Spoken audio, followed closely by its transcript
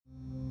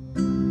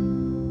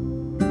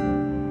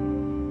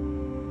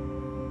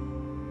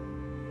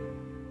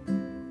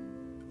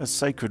A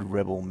Sacred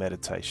Rebel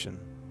Meditation,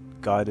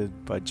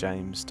 guided by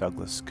James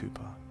Douglas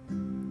Cooper.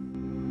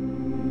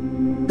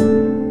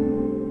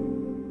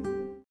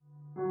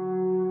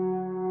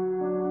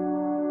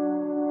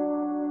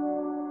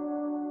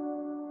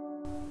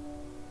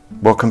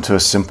 Welcome to a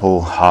simple,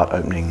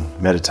 heart-opening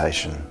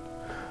meditation.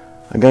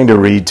 I'm going to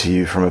read to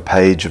you from a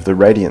page of the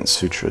Radiant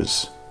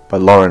Sutras by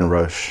Lauren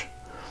Roche,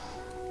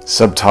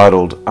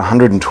 subtitled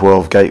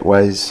 112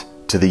 Gateways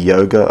to the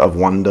Yoga of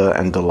Wonder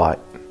and Delight.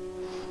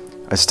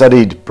 I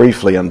studied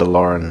briefly under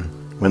Lauren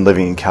when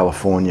living in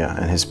California,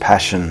 and his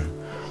passion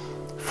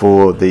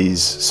for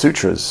these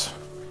sutras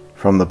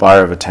from the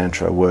Bhairava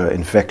Tantra were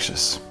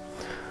infectious.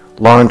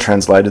 Lauren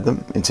translated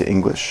them into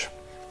English,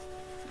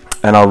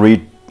 and I'll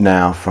read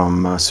now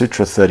from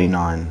Sutra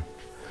 39.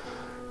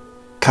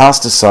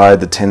 Cast aside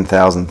the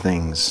 10,000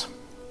 things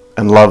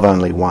and love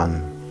only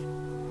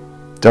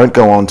one. Don't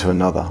go on to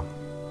another.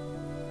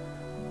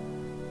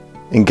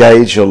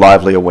 Engage your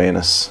lively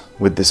awareness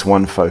with this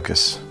one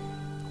focus,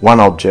 one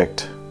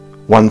object,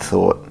 one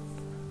thought,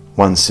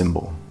 one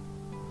symbol.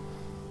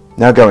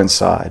 Now go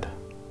inside.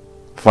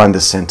 Find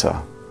the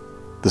center,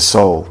 the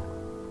soul,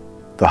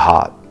 the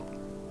heart.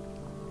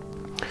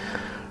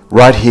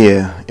 Right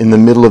here, in the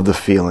middle of the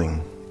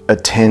feeling,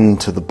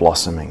 attend to the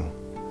blossoming,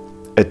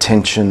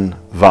 attention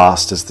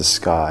vast as the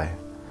sky.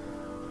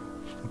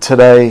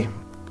 Today,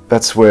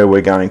 that's where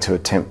we're going to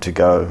attempt to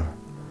go,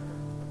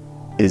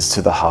 is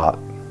to the heart,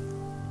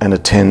 and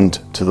attend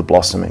to the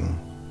blossoming.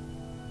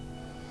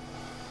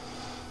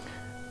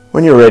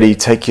 When you're ready,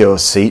 take your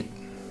seat,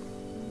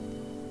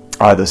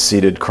 either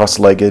seated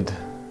cross-legged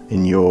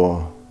in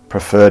your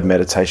preferred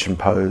meditation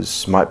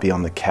pose, might be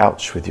on the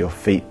couch with your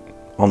feet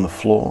on the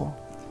floor,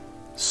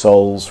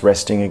 soles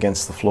resting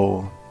against the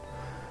floor.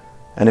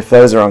 And if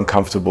those are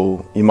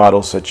uncomfortable, you might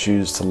also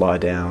choose to lie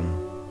down.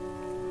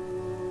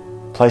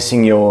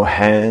 Placing your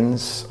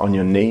hands on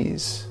your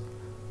knees,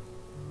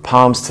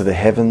 palms to the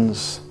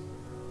heavens,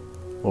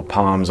 or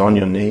palms on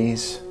your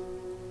knees.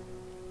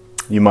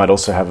 You might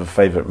also have a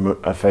favorite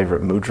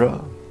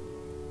mudra,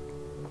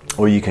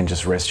 or you can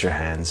just rest your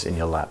hands in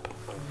your lap.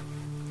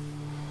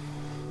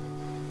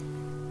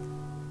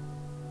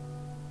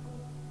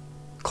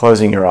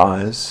 Closing your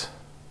eyes,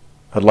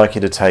 I'd like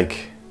you to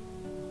take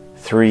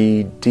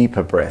 3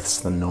 deeper breaths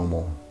than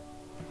normal.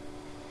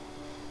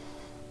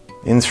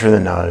 In through the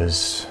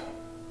nose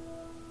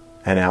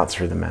and out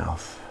through the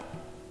mouth.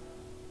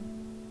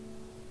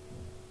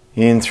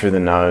 In through the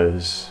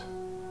nose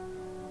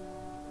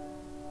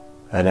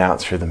and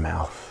out through the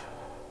mouth.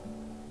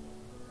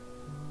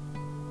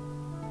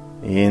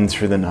 In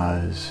through the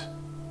nose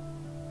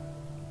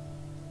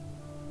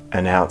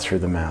and out through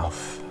the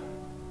mouth.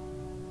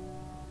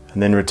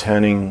 And then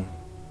returning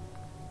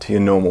to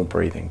your normal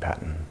breathing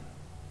pattern.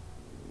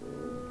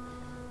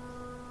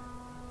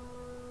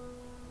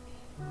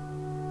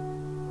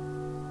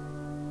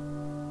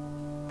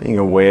 Being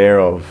aware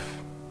of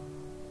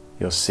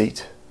your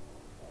seat,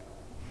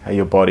 how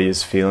your body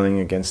is feeling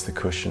against the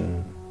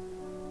cushion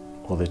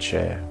or the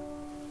chair.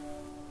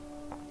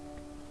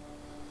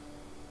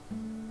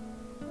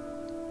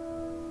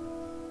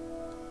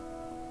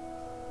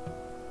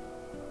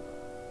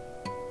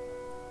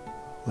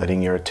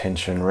 Letting your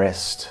attention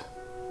rest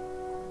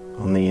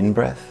on the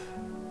in-breath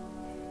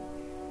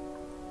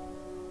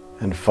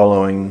and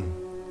following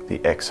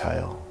the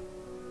exhale,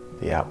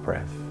 the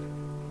out-breath.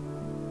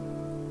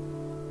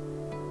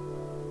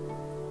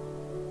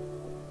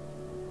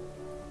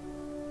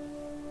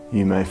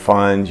 You may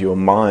find your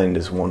mind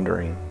is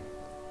wandering.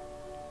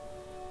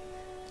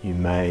 You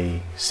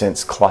may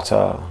sense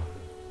clutter,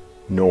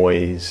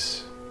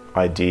 noise,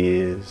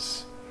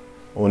 ideas,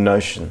 or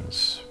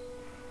notions.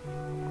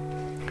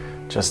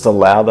 Just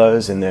allow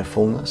those in their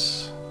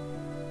fullness.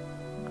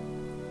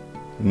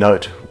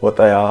 Note what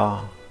they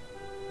are,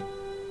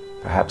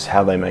 perhaps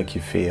how they make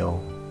you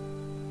feel,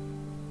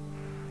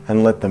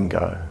 and let them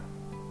go.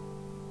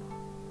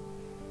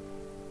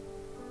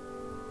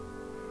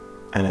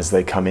 And as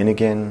they come in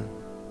again,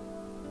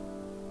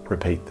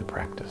 repeat the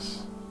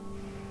practice,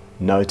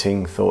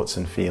 noting thoughts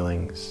and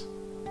feelings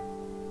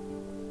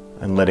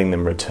and letting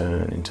them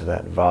return into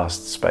that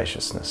vast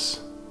spaciousness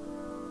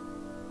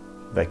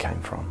they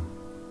came from.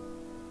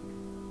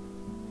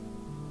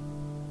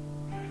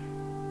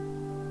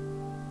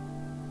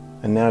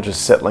 And now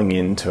just settling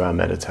into our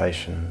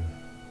meditation.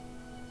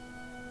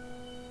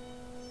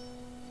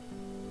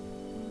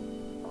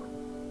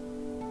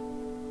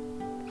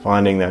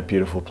 Finding that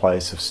beautiful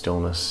place of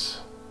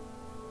stillness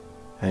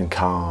and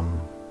calm,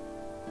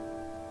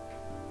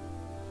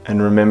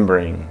 and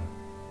remembering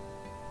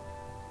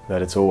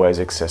that it's always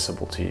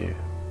accessible to you.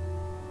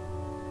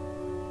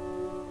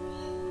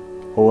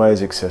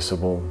 Always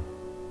accessible,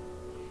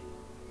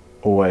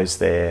 always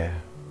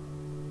there,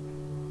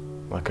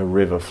 like a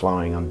river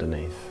flowing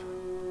underneath.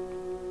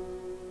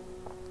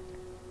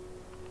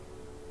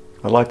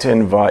 I'd like to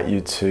invite you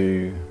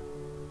to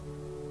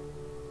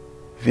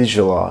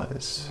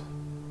visualize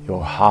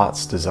your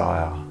heart's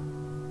desire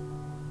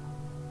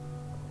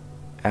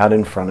out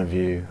in front of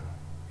you,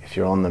 if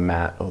you're on the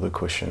mat or the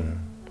cushion,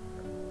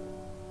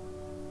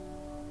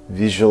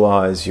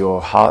 visualize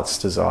your heart's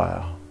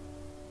desire.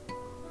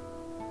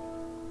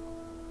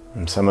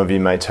 And some of you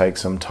may take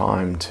some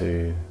time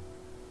to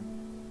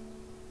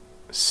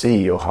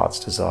see your heart's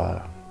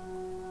desire,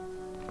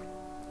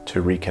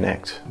 to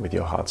reconnect with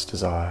your heart's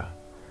desire.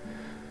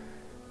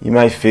 You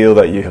may feel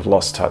that you have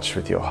lost touch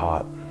with your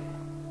heart.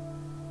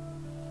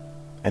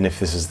 And if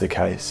this is the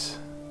case,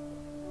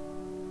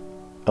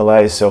 allow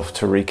yourself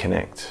to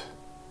reconnect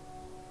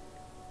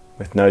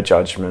with no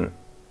judgment,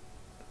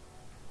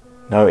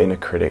 no inner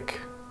critic,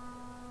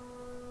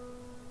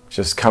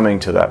 just coming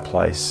to that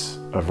place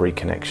of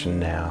reconnection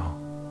now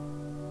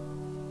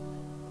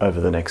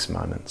over the next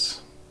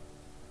moments.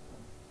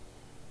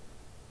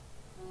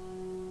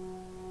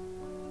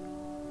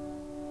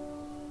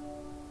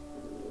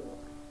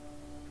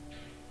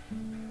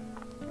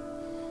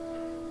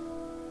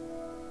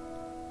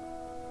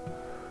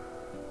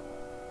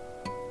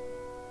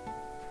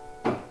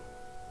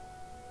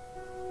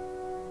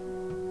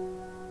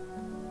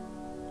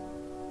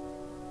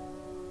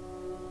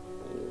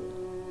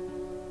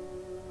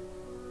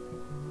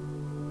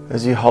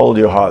 As you hold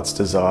your heart's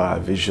desire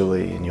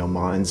visually in your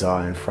mind's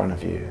eye in front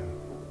of you,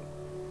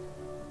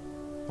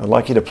 I'd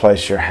like you to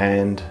place your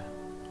hand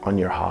on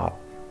your heart.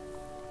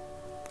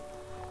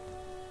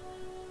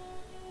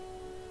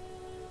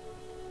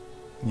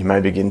 You may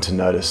begin to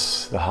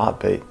notice the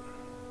heartbeat.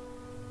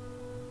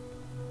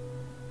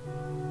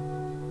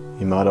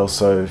 You might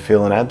also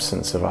feel an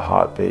absence of a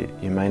heartbeat.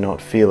 You may not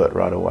feel it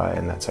right away,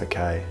 and that's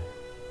okay.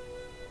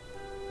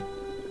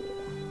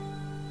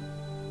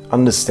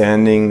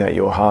 Understanding that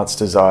your heart's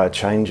desire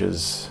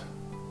changes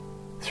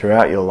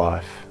throughout your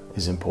life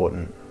is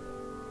important.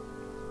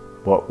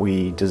 What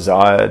we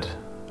desired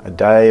a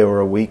day or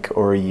a week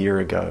or a year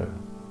ago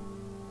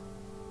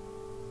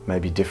may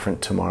be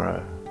different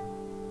tomorrow,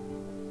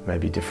 may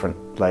be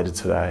different later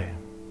today.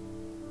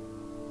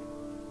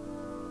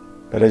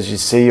 But as you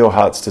see your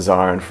heart's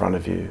desire in front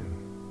of you,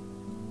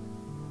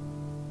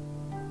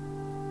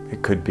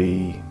 it could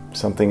be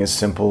something as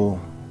simple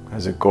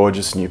as a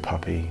gorgeous new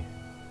puppy.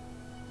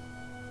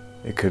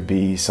 It could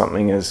be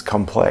something as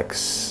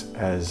complex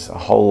as a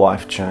whole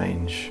life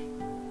change,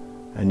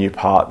 a new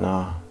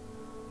partner,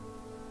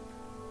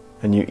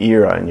 a new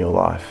era in your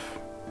life.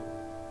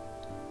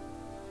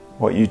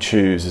 What you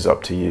choose is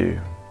up to you,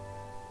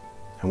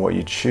 and what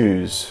you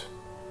choose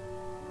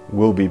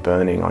will be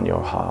burning on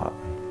your heart.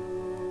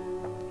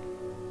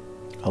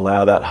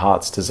 Allow that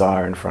heart's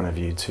desire in front of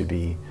you to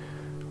be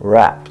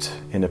wrapped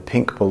in a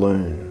pink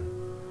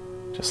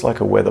balloon, just like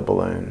a weather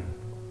balloon,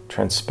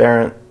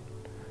 transparent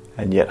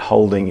and yet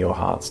holding your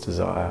heart's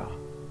desire.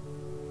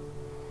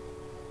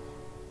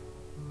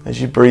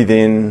 As you breathe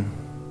in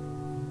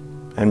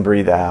and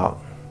breathe out,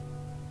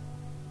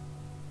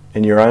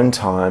 in your own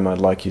time, I'd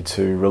like you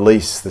to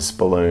release this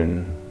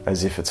balloon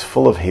as if it's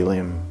full of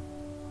helium,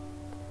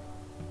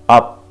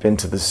 up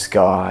into the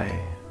sky,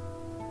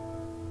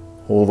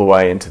 all the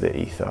way into the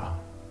ether,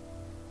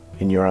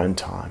 in your own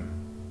time,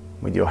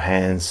 with your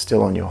hands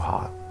still on your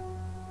heart.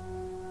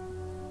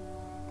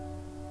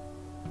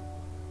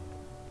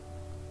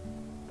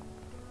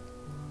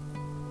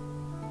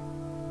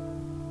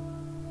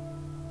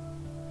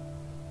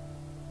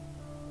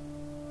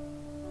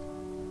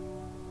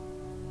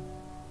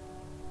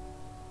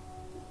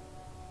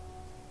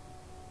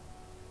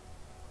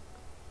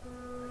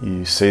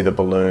 You see the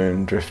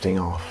balloon drifting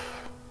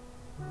off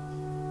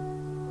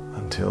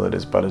until it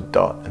is but a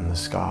dot in the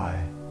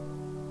sky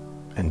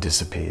and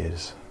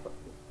disappears.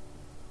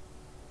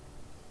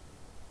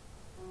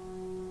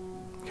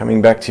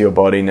 Coming back to your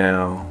body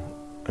now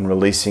and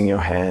releasing your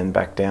hand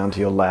back down to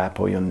your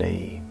lap or your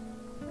knee.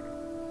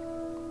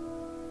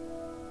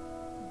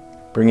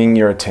 Bringing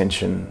your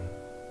attention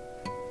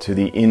to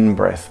the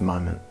in-breath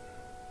moment.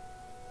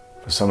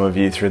 For some of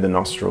you through the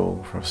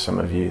nostril, for some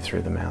of you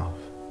through the mouth.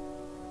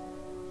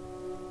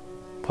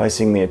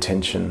 Placing the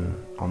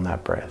attention on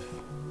that breath.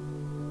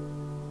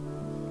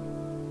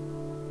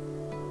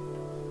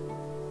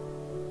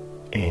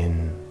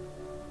 In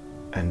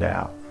and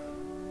out.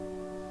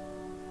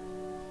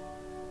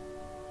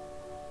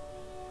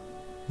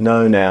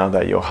 Know now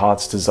that your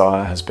heart's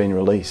desire has been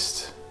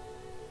released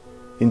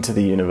into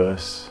the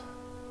universe.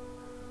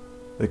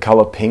 The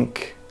color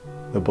pink,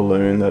 the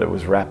balloon that it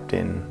was wrapped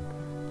in,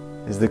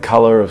 is the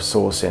color of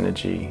source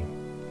energy,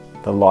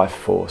 the life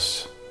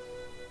force.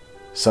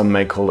 Some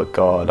may call it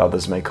God,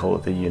 others may call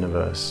it the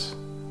universe.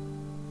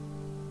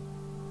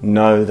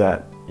 Know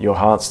that your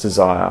heart's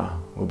desire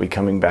will be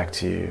coming back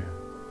to you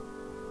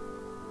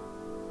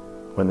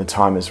when the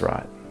time is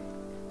right,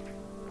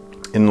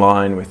 in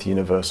line with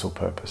universal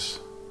purpose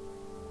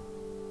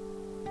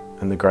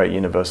and the great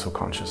universal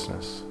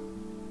consciousness.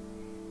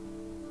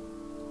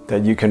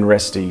 That you can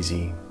rest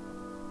easy.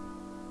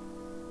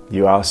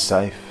 You are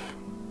safe.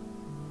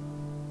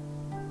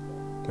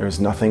 There is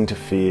nothing to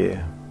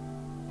fear.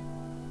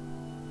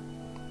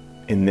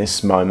 In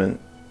this moment,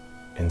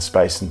 in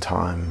space and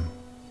time,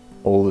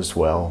 all is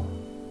well.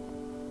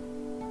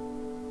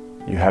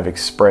 You have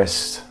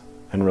expressed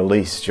and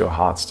released your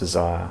heart's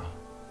desire,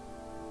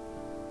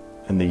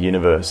 and the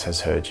universe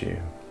has heard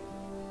you.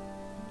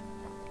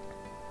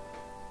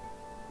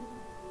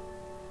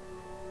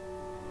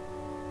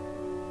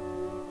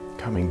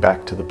 Coming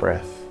back to the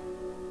breath,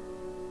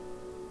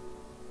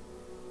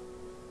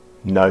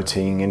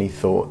 noting any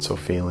thoughts or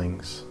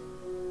feelings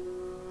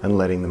and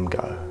letting them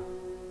go.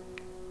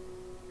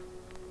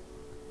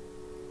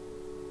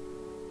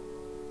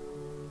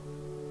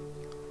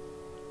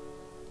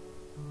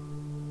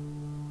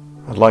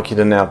 I'd like you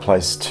to now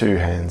place 2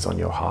 hands on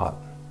your heart.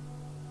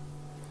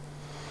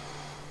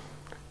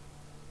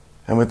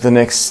 And with the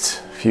next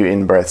few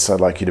in-breaths,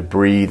 I'd like you to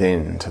breathe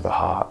into the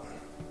heart,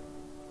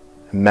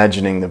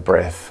 imagining the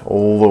breath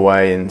all the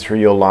way in through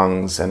your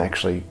lungs and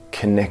actually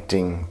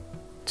connecting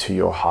to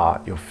your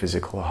heart, your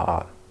physical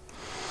heart.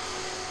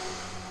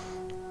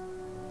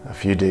 A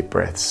few deep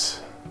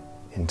breaths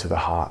into the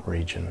heart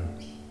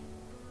region.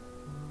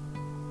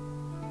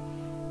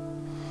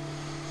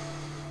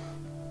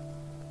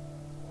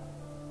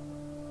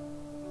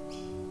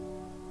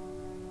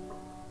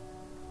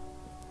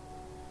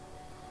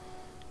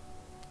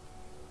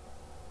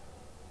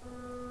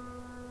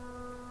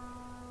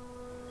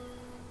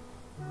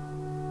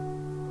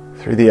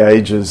 Through the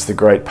ages, the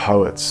great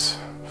poets,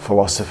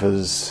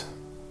 philosophers,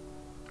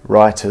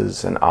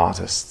 writers and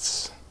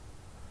artists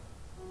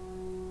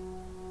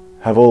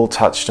have all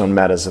touched on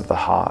matters of the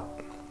heart.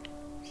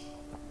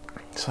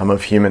 Some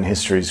of human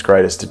history's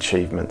greatest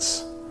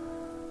achievements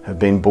have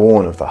been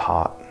born of the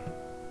heart.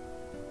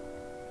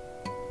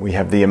 We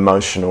have the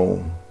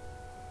emotional,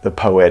 the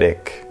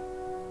poetic,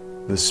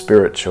 the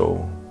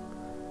spiritual,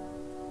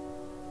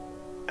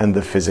 and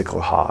the physical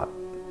heart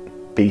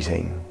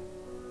beating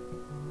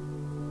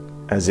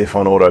as if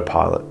on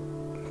autopilot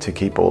to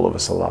keep all of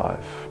us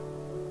alive.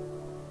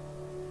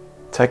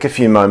 Take a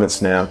few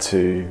moments now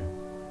to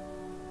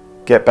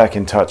get back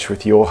in touch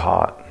with your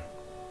heart.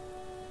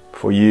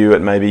 For you,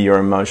 it may be your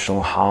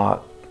emotional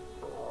heart,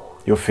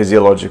 your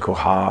physiological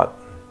heart,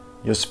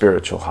 your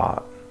spiritual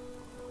heart.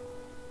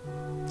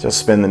 Just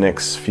spend the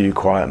next few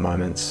quiet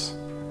moments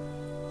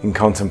in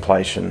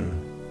contemplation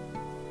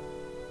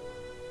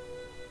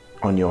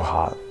on your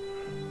heart.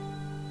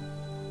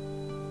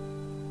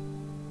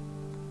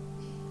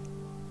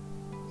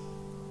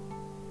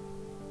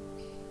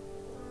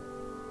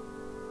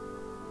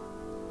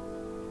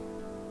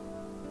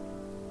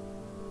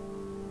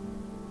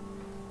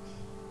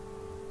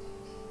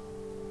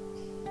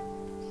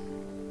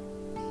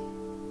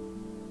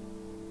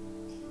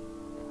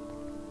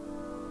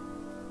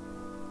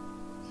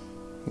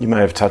 You may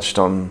have touched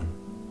on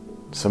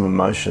some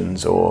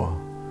emotions or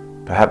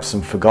perhaps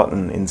some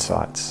forgotten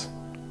insights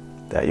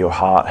that your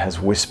heart has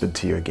whispered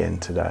to you again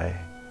today.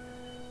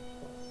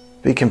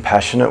 Be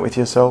compassionate with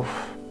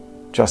yourself,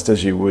 just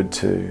as you would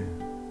to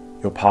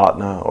your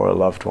partner or a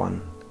loved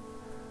one,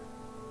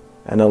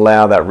 and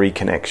allow that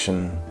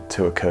reconnection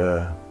to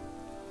occur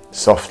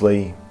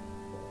softly,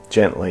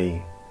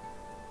 gently,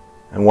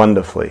 and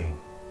wonderfully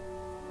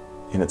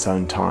in its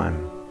own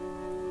time.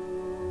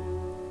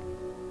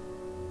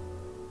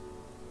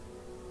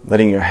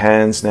 Letting your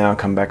hands now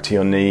come back to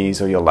your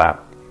knees or your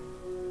lap.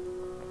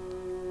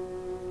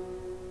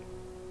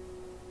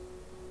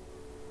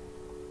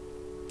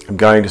 I'm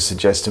going to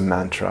suggest a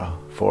mantra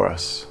for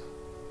us.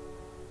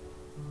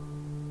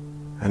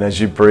 And as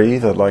you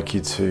breathe, I'd like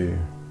you to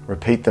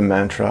repeat the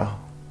mantra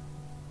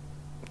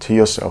to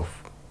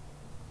yourself.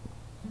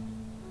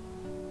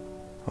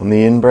 On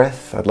the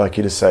in-breath, I'd like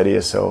you to say to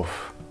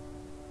yourself,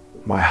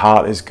 "My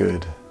heart is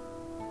good."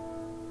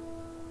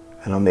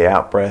 And on the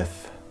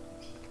out-breath,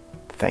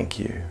 "Thank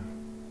you."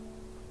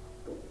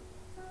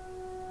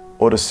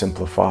 Or to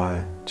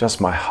simplify,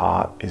 just "my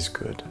heart is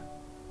good."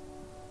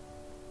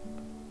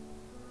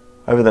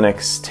 Over the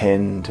next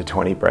 10 to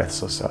 20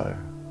 breaths or so,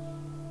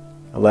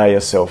 allow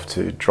yourself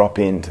to drop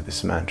into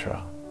this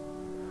mantra.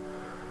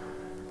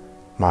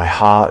 My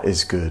heart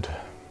is good.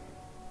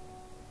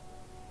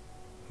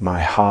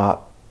 My heart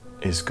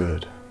is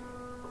good.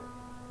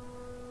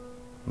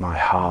 My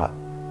heart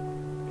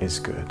is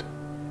good.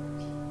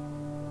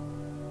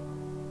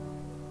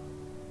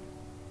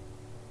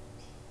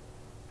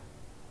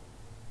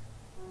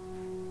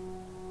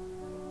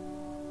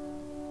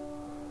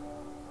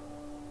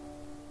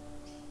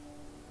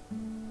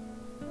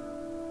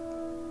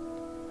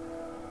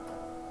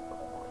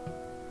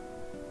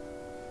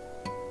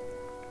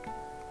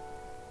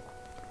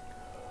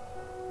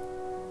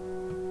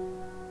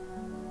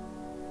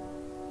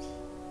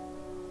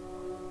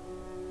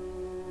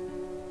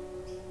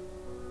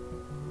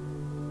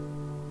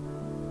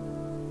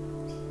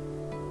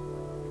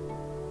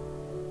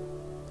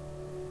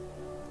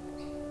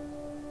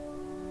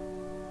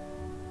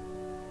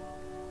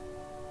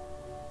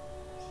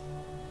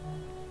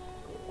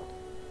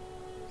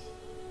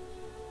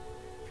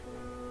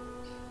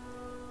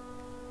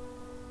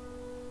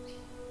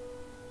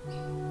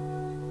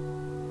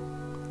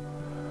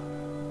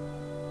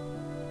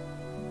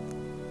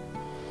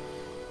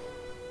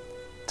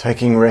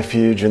 Taking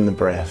refuge in the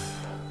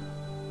breath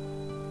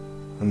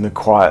and the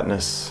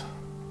quietness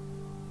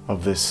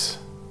of this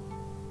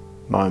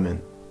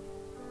moment.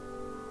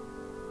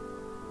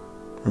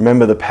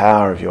 Remember the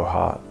power of your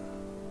heart.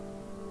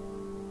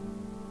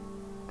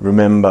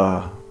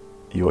 Remember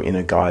your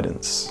inner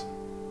guidance.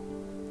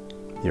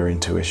 your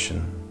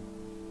intuition.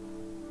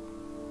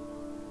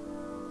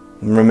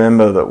 And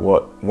remember that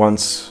what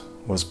once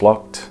was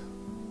blocked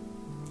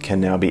can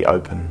now be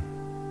open.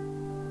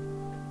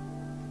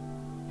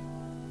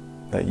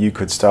 That you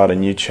could start a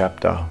new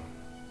chapter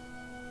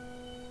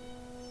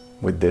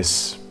with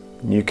this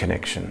new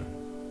connection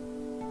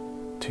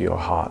to your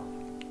heart.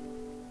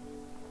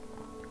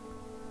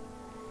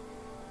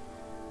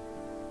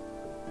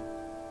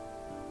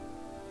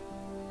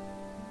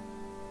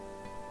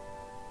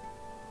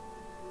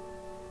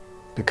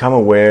 Become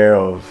aware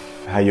of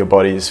how your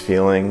body is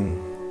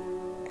feeling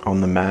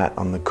on the mat,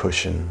 on the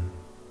cushion,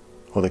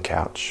 or the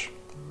couch.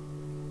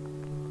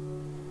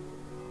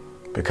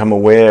 Become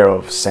aware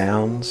of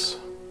sounds,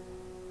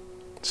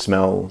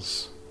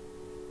 smells,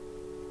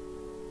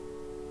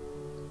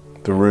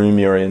 the room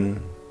you're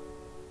in,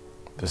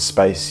 the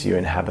space you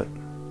inhabit.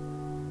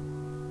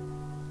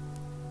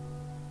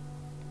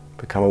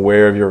 Become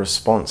aware of your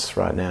response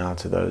right now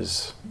to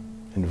those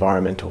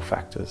environmental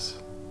factors.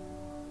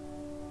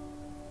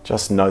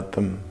 Just note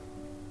them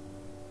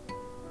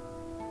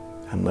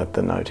and let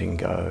the noting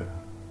go.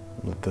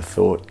 Let the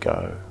thought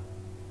go.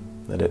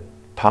 Let it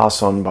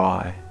pass on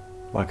by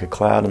like a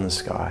cloud in the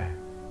sky.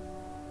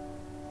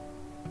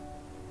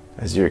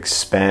 As you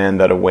expand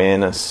that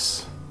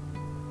awareness,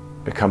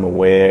 become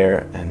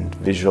aware and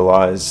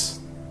visualize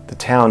the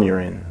town you're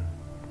in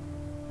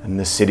and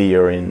the city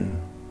you're in,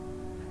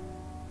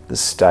 the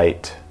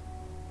state,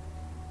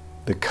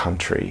 the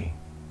country,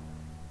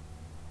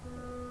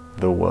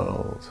 the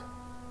world.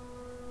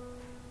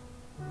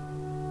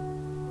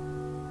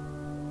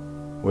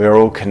 We are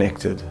all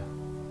connected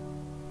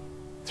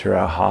through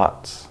our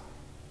hearts.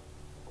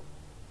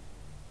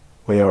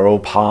 We are all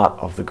part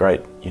of the great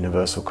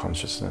universal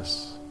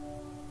consciousness.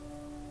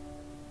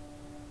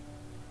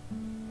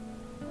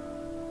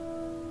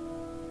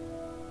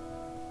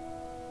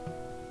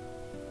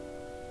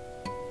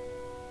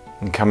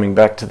 And coming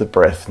back to the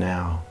breath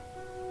now,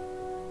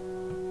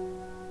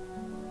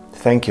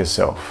 thank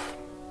yourself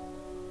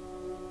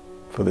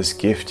for this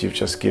gift you've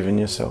just given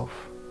yourself.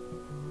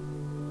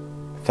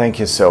 Thank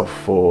yourself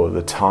for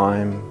the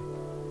time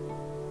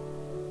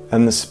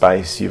and the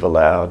space you've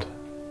allowed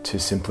to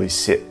simply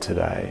sit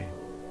today,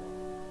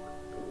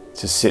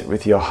 to sit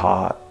with your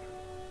heart,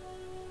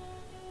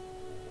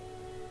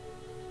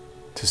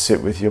 to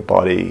sit with your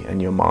body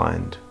and your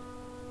mind,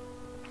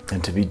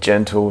 and to be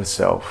gentle with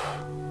self.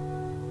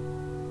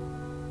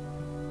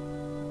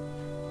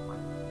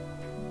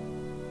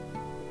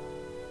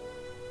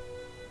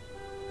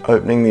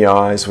 Opening the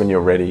eyes when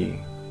you're ready,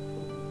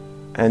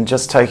 and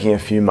just taking a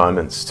few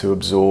moments to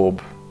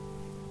absorb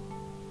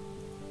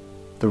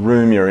the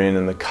room you're in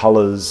and the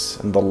colours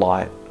and the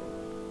light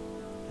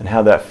and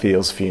how that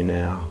feels for you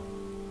now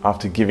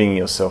after giving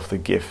yourself the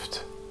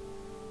gift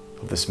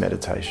of this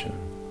meditation.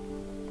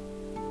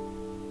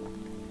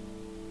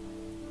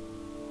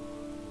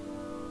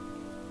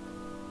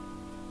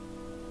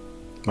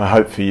 My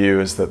hope for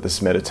you is that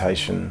this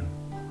meditation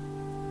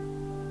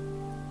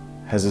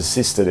has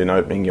assisted in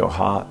opening your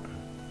heart.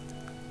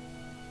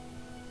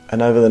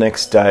 And over the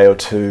next day or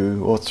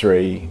two or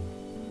three,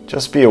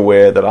 just be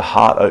aware that a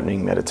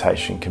heart-opening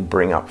meditation can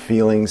bring up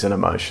feelings and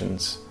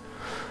emotions.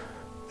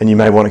 And you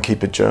may want to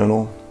keep a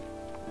journal.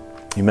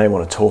 You may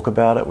want to talk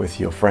about it with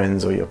your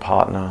friends or your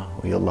partner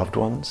or your loved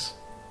ones.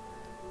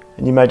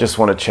 And you may just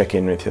want to check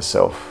in with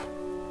yourself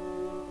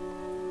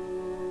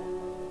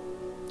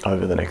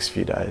over the next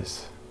few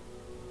days.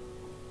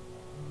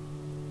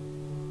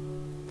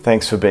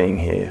 Thanks for being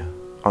here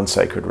on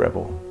Sacred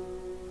Rebel.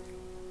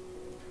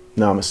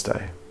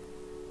 Namaste.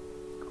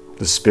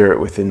 The spirit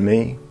within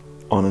me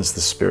honors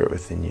the spirit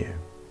within you.